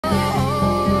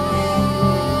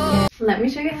Let me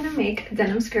show you how to make a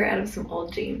denim skirt out of some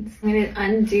old jeans. I'm going to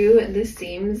undo the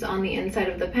seams on the inside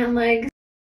of the pant leg.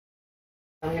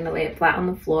 I'm going to lay it flat on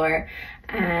the floor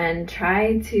and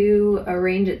try to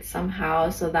arrange it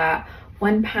somehow so that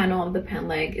one panel of the pant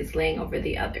leg is laying over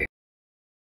the other.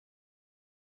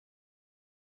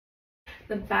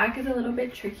 The back is a little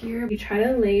bit trickier. You try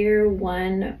to layer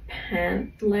one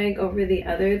pant leg over the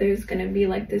other, there's gonna be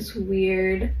like this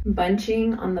weird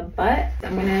bunching on the butt.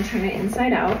 I'm gonna turn it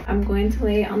inside out. I'm going to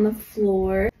lay it on the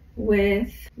floor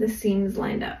with the seams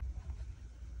lined up.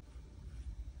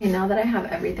 And now that I have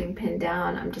everything pinned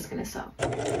down, I'm just gonna sew.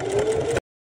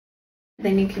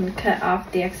 Then you can cut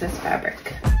off the excess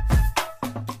fabric.